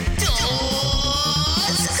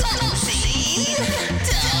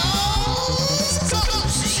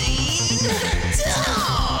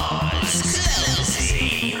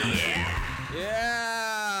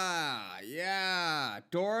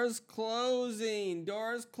Doors closing.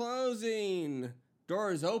 Doors closing.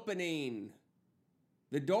 Doors opening.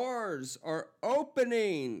 The doors are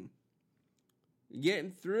opening.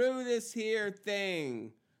 Getting through this here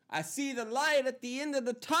thing. I see the light at the end of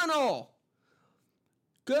the tunnel.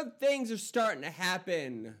 Good things are starting to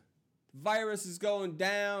happen. The virus is going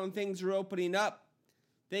down. Things are opening up.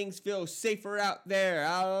 Things feel safer out there.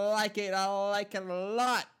 I like it. I like it a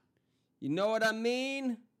lot. You know what I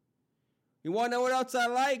mean? You want to know what else I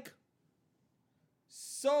like?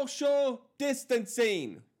 Social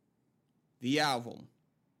Distancing. The album.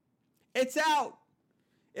 It's out.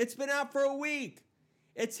 It's been out for a week.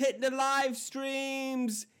 It's hitting the live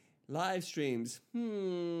streams. Live streams.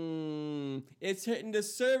 It's hitting the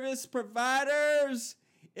service providers.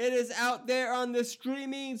 It is out there on the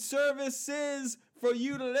streaming services for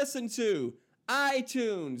you to listen to.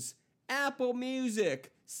 iTunes, Apple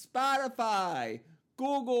Music, Spotify,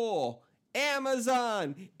 Google,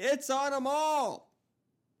 Amazon. It's on them all.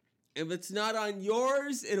 If it's not on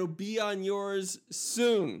yours, it'll be on yours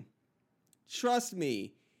soon. Trust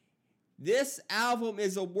me. This album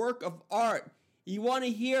is a work of art. You want to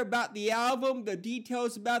hear about the album, the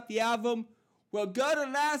details about the album? Well, go to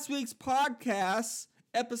last week's podcast,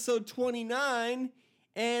 episode 29,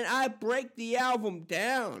 and I break the album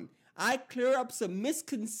down. I clear up some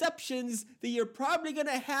misconceptions that you're probably going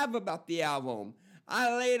to have about the album.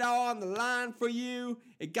 I lay it all on the line for you.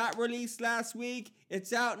 It got released last week.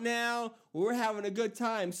 It's out now. We're having a good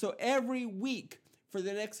time. So every week for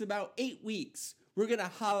the next about 8 weeks, we're going to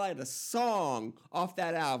highlight a song off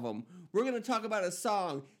that album. We're going to talk about a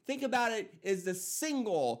song. Think about it as the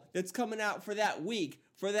single that's coming out for that week,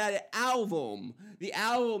 for that album. The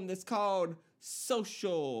album that's called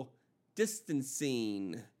Social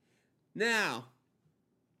Distancing. Now,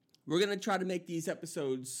 we're going to try to make these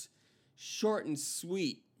episodes short and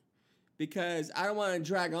sweet because I don't want to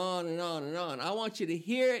drag on and on and on. I want you to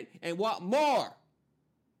hear it and want more.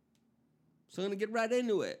 So I'm going to get right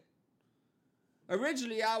into it.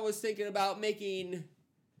 Originally, I was thinking about making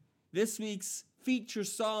this week's feature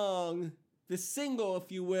song, the single,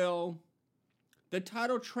 if you will, the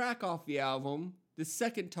title track off the album, the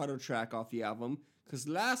second title track off the album, because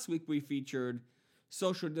last week we featured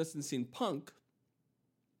Social Distancing Punk,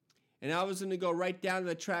 and I was going to go right down to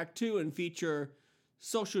the track 2 and feature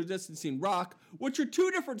Social Distancing Rock, which are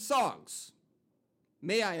two different songs.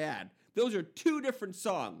 May I add, those are two different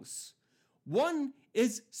songs. One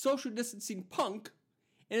is Social Distancing Punk,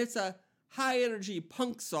 and it's a high-energy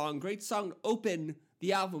punk song, great song to open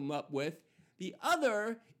the album up with. The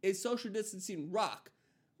other is Social Distancing Rock,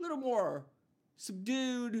 a little more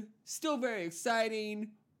subdued, still very exciting,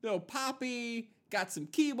 a little poppy, got some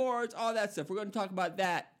keyboards, all that stuff. We're going to talk about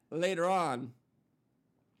that later on.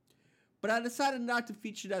 But I decided not to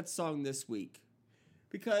feature that song this week,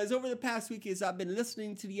 because over the past week as I've been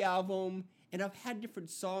listening to the album, and I've had different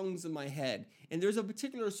songs in my head. And there's a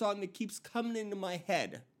particular song that keeps coming into my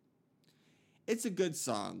head. It's a good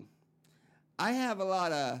song. I have a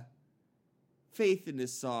lot of faith in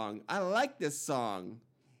this song. I like this song.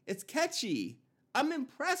 It's catchy. I'm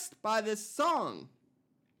impressed by this song.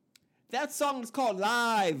 That song is called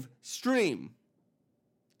Live Stream.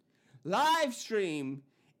 Live Stream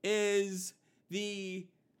is the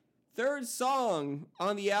third song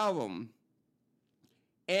on the album.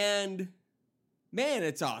 And man,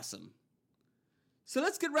 it's awesome. So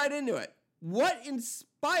let's get right into it. What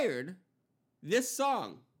inspired this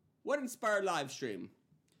song? What inspired Live Stream?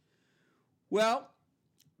 Well,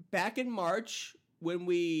 back in March, when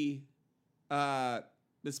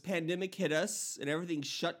this pandemic hit us and everything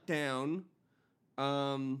shut down,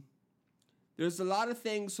 there's a lot of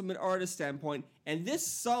things from an artist standpoint, and this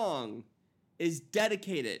song is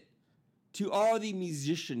dedicated to all the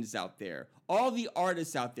musicians out there, all the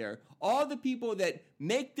artists out there, all the people that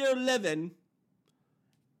make their living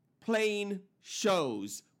playing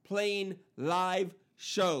shows, playing live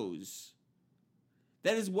shows.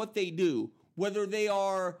 That is what they do. Whether they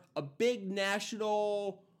are a big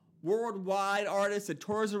national, worldwide artist that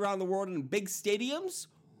tours around the world in big stadiums,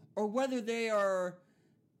 or whether they are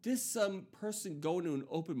just some person going to an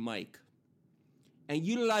open mic and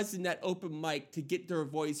utilizing that open mic to get their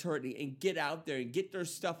voice heard and get out there and get their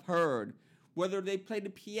stuff heard. Whether they play the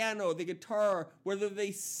piano, the guitar, whether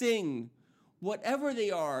they sing, whatever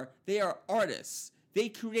they are artists. They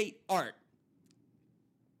create art.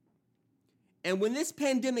 And when this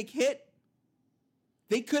pandemic hit,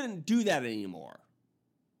 they couldn't do that anymore.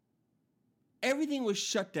 Everything was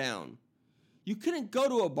shut down. You couldn't go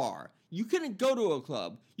to a bar. You couldn't go to a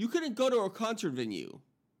club. You couldn't go to a concert venue.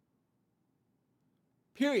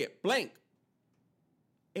 Period. Blank.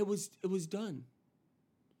 It was done.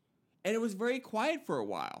 And it was very quiet for a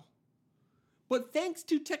while. But thanks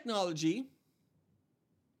to technology,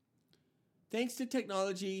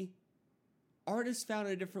 artists found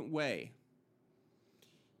a different way.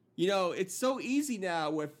 You know, it's so easy now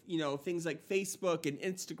with, you know, things like Facebook and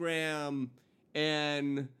Instagram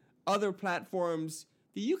and other platforms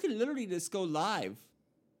that you can literally just go live.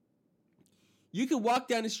 You can walk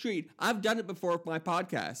down the street. I've done it before with my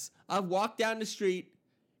podcast. I've walked down the street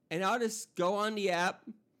and I'll just go on the app.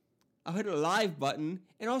 I'll hit a live button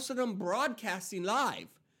and all of a sudden I'm broadcasting live.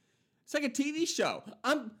 It's like a TV show.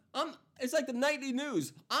 It's like the nightly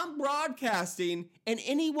news. I'm broadcasting and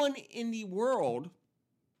anyone in the world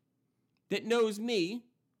that knows me,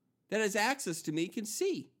 that has access to me, can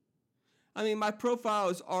see. I mean, my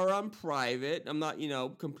profiles are on private. I'm not, you know,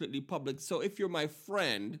 completely public. So if you're my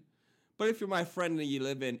friend, but if you're my friend and you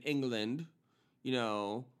live in England, you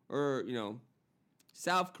know, or, you know,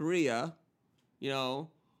 South Korea, you know,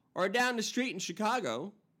 or down the street in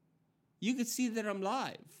Chicago, you can see that I'm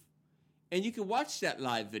live. And you can watch that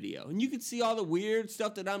live video. And you can see all the weird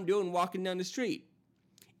stuff that I'm doing walking down the street.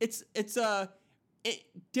 It's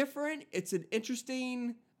different. It's an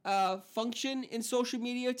interesting function in social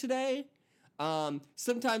media today.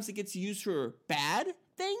 Sometimes it gets used for bad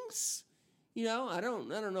things. You know, I don't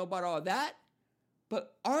know about all that.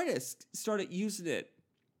 But artists started using it.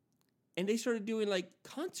 And they started doing like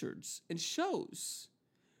concerts and shows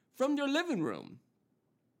from their living room.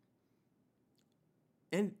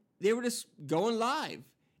 And they were just going live.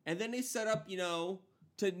 And then they set up, you know,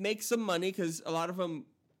 to make some money, because a lot of them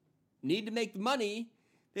need to make the money.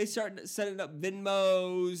 They started setting up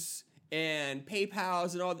Venmos and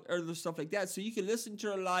PayPals and all the other stuff like that. So you can listen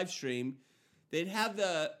to a live stream. They'd have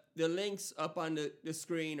the links up on the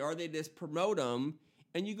screen, or they just promote them.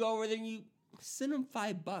 And you go over there and you send them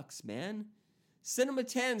 $5, man. Send them a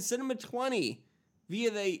 10, send them a 20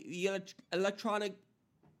 via the electronic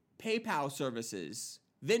PayPal services.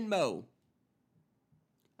 Venmo.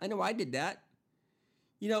 I know I did that.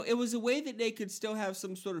 You know, it was a way that they could still have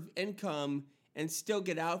some sort of income and still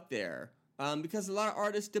get out there. Because a lot of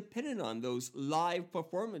artists depended on those live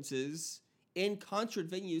performances in concert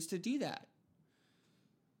venues to do that.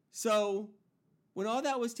 So when all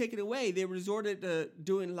that was taken away, they resorted to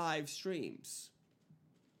doing live streams.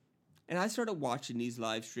 And I started watching these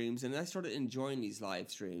live streams, and I started enjoying these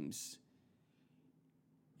live streams.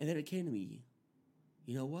 And then it came to me,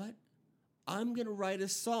 you know what? I'm going to write a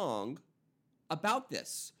song about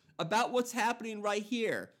this, about what's happening right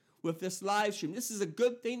here with this live stream. This is a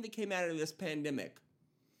good thing that came out of this pandemic.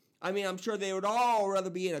 I mean, I'm sure they would all rather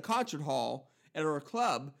be in a concert hall or a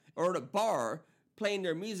club or at a bar playing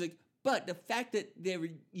their music, but the fact that they were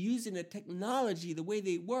using the technology the way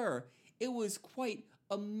they were, it was quite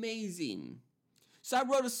amazing. So I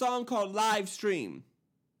wrote a song called Live Stream.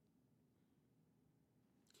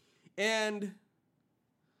 And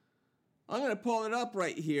I'm going to pull it up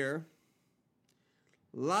right here.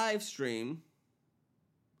 Live Stream.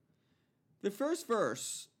 The first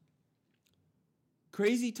verse.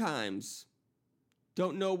 Crazy times.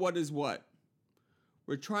 Don't know what is what.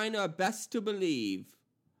 We're trying our best to believe,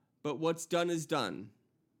 but what's done is done.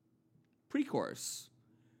 Pre-chorus.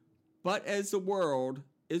 But as the world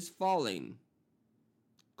is falling.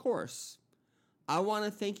 Chorus. I want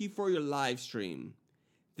to thank you for your live stream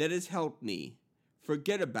that has helped me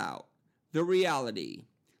forget about the reality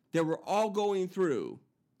that we're all going through.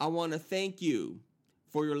 I want to thank you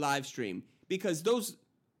for your live stream, because those,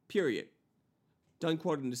 period, done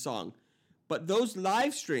quoting the song, but those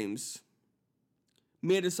live streams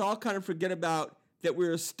made us all kind of forget about that we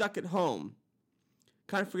were stuck at home,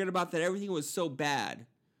 kind of forget about that everything was so bad,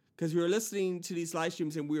 because we were listening to these live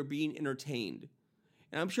streams and we were being entertained.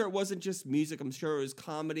 And I'm sure it wasn't just music. I'm sure it was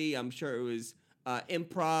comedy. I'm sure it was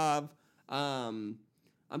improv. I'm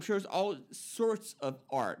sure it's all sorts of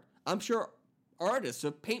art. I'm sure artists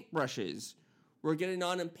with paintbrushes were getting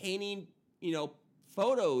on and painting, you know,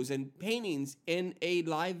 photos and paintings in a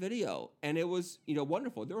live video. And it was, you know,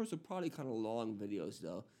 wonderful. There was probably kind of long videos,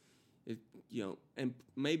 though. You know, and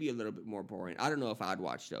maybe a little bit more boring. I don't know if I'd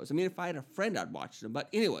watch those. I mean, if I had a friend, I'd watch them. But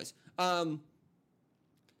anyways,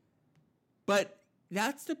 but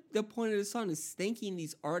that's the point of the song, is thanking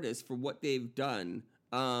these artists for what they've done.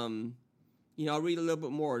 You know, I'll read a little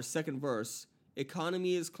bit more. Second verse.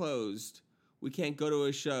 Economy is closed. We can't go to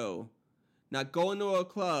a show. Not going to a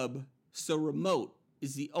club, so remote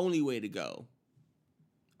is the only way to go.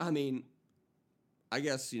 I mean, I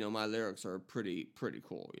guess, you know, my lyrics are pretty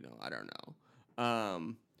cool, you know. I don't know.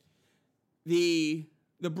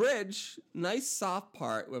 The bridge, nice soft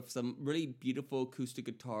part with some really beautiful acoustic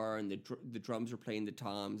guitar, and the drums are playing the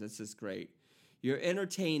toms. That's just great. You're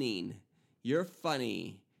entertaining. You're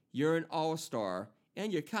funny. You're an all-star.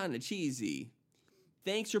 And you're kind of cheesy.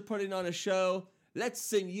 Thanks for putting on a show. Let's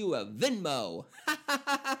send you a Venmo.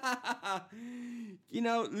 You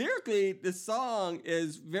know, lyrically, the song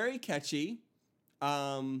is very catchy.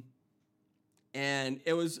 And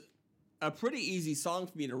it was a pretty easy song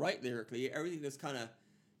for me to write lyrically. Everything just kind of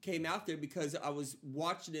came out there because I was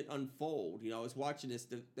watching it unfold. You know, I was watching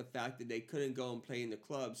the fact that they couldn't go and play in the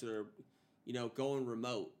clubs or, you know, going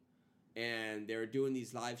remote. And they were doing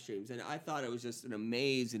these live streams. And I thought it was just an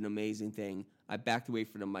amazing, amazing thing. I backed away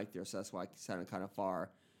from the mic there, so that's why I sounded kind of far.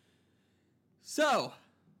 So,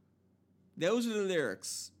 those are the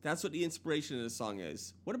lyrics. That's what the inspiration of the song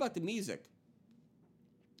is. What about the music?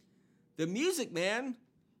 The music, man,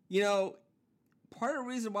 you know, part of the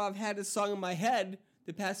reason why I've had this song in my head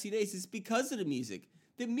the past few days is because of the music.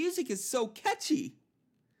 The music is so catchy.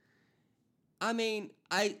 I mean,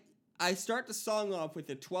 I start the song off with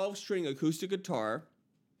a 12-string acoustic guitar.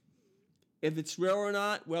 If it's real or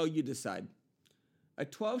not, well, you decide. A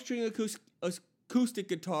 12-string acoustic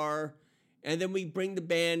guitar, and then we bring the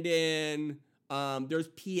band in. There's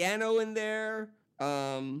piano in there.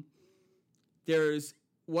 There's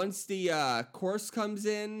once the chorus comes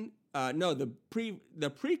in. The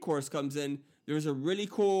pre-chorus comes in. There's a really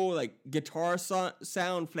cool like guitar sound,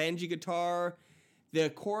 flangey guitar. The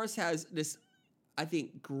chorus has this, I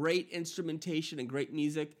think, great instrumentation and great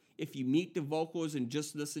music. If you meet the vocals and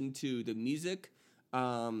just listen to the music,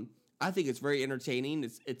 I think it's very entertaining.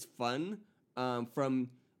 It's fun. From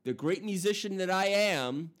the great musician that I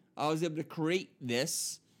am, I was able to create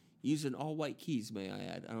this using all white keys, may I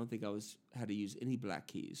add. I don't think I had to use any black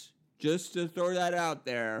keys. Just to throw that out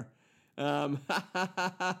there.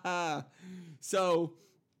 So,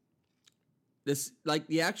 this, like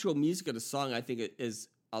the actual music of the song, I think it is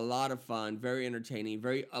a lot of fun, very entertaining,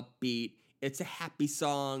 very upbeat. It's a happy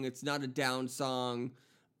song. It's not a down song.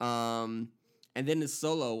 And then the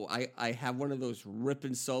solo, I have one of those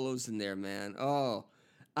ripping solos in there, man. Oh,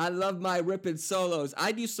 I love my ripping solos.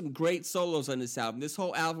 I do some great solos on this album. This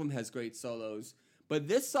whole album has great solos. But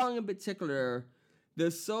this song in particular,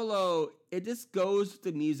 the solo, it just goes with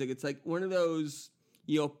the music. It's like one of those,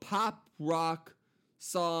 you know, pop rock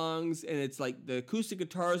songs, and it's like the acoustic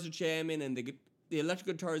guitars are jamming and the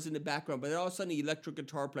electric guitar is in the background, but then all of a sudden the electric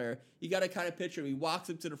guitar player, you got to kind of picture him. He walks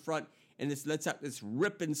up to the front and just lets out this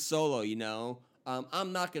ripping solo, you know.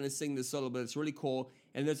 I'm not going to sing the solo, but it's really cool.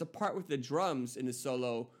 And there's a part with the drums in the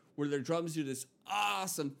solo where the drums do this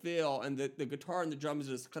awesome feel, and the guitar and the drums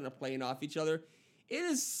are just kind of playing off each other. It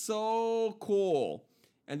is so cool.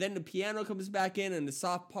 And then the piano comes back in and the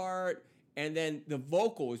soft part, and then the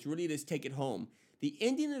vocals really just take it home. The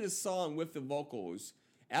ending of the song with the vocals,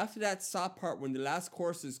 after that soft part, when the last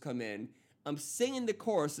choruses come in, I'm singing the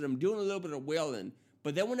chorus and I'm doing a little bit of wailing.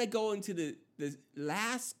 But then when I go into the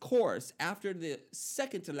last chorus, after the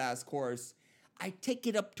second to last chorus, I take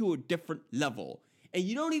it up to a different level. And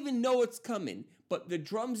you don't even know it's coming, but the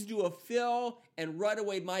drums do a fill, and right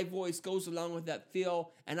away my voice goes along with that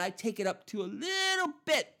fill, and I take it up to a little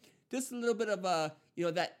bit, just a little bit of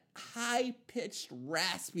that high-pitched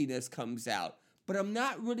raspiness comes out. But I'm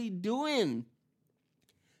not really doing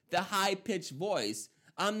the high-pitched voice.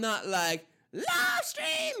 I'm not like, live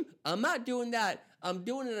stream! I'm not doing that. I'm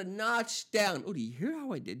doing it a notch down. Oh, do you hear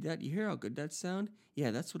how I did that? Do you hear how good that sound?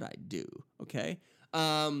 Yeah, that's what I do, okay?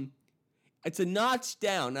 It's a notch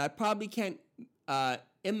down. I probably can't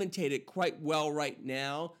imitate it quite well right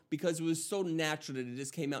now because it was so natural that it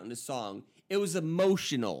just came out in the song. It was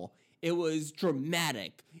emotional. It was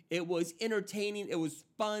dramatic. It was entertaining. It was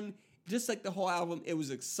fun. Just like the whole album, it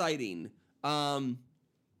was exciting. And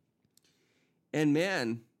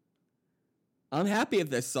man, I'm happy with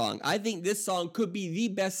this song. I think this song could be the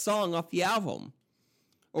best song off the album.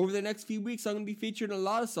 Over the next few weeks, I'm going to be featuring a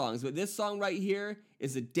lot of songs, but this song right here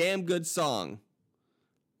is a damn good song.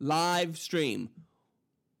 Live stream.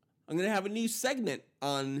 I'm going to have a new segment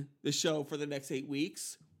on the show for the next 8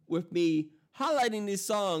 weeks with me highlighting these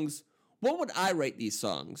songs. What would I rate these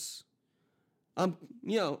songs? I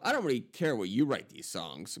don't really care what you rate these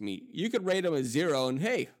songs. I mean, you could rate them a 0, and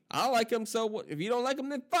hey, I like them, so if you don't like them,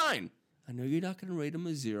 then fine. I know you're not going to rate them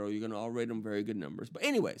a 0. You're going to all rate them very good numbers. But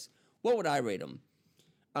anyways, what would I rate them?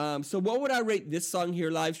 So what would I rate this song here,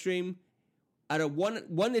 live stream? Out of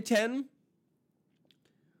 1 to 10,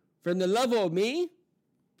 from the level of me,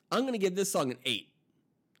 I'm going to give this song an 8.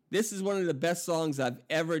 This is one of the best songs I've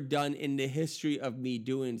ever done in the history of me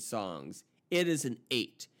doing songs. It is an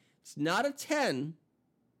 8. It's not a 10.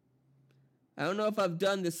 I don't know if I've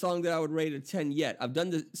done the song that I would rate a 10 yet. I've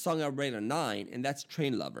done the song I would rate a 9, and that's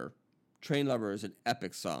Train Lover. Train Lover is an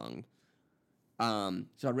epic song.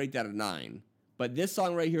 So I rate that a 9. But this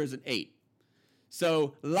song right here is an 8.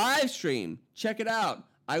 So live stream, check it out.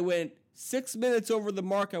 I went 6 minutes over the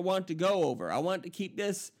mark I want to go over. I want to keep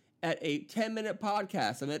this at a 10-minute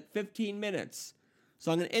podcast. I'm at 15 minutes.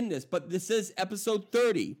 So I'm going to end this. But this is episode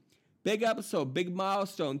 30. Big episode, big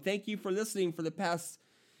milestone. Thank you for listening for the past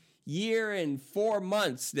year and 4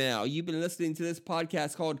 months now. You've been listening to this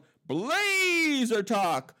podcast called Blazer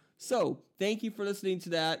Talk. So thank you for listening to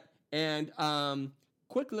that. And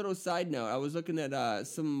quick little side note, I was looking at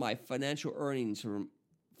some of my financial earnings from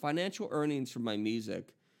my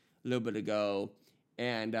music a little bit ago.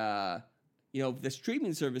 And, the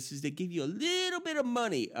streaming services, they give you a little bit of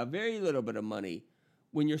money, a very little bit of money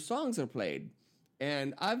when your songs are played.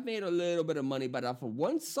 And I've made a little bit of money, but off of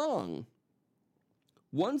one song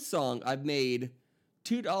I've made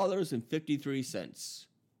 $2.53.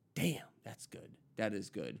 Damn, that's good. That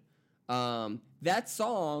is good. That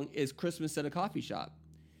song is Christmas at a Coffee Shop.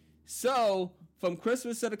 So from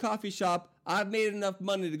Christmas at a Coffee Shop, I've made enough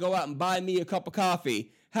money to go out and buy me a cup of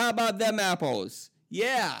coffee. How about them apples?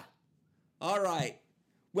 Yeah. All right.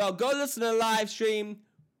 Well, go listen to the live stream,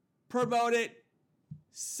 promote it,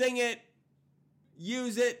 sing it,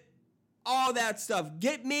 use it, all that stuff.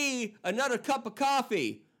 Get me another cup of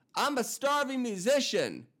coffee. I'm a starving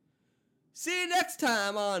musician. See you next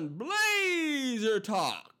time on Blazer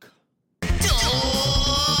Talk.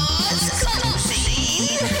 Doors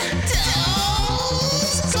closing.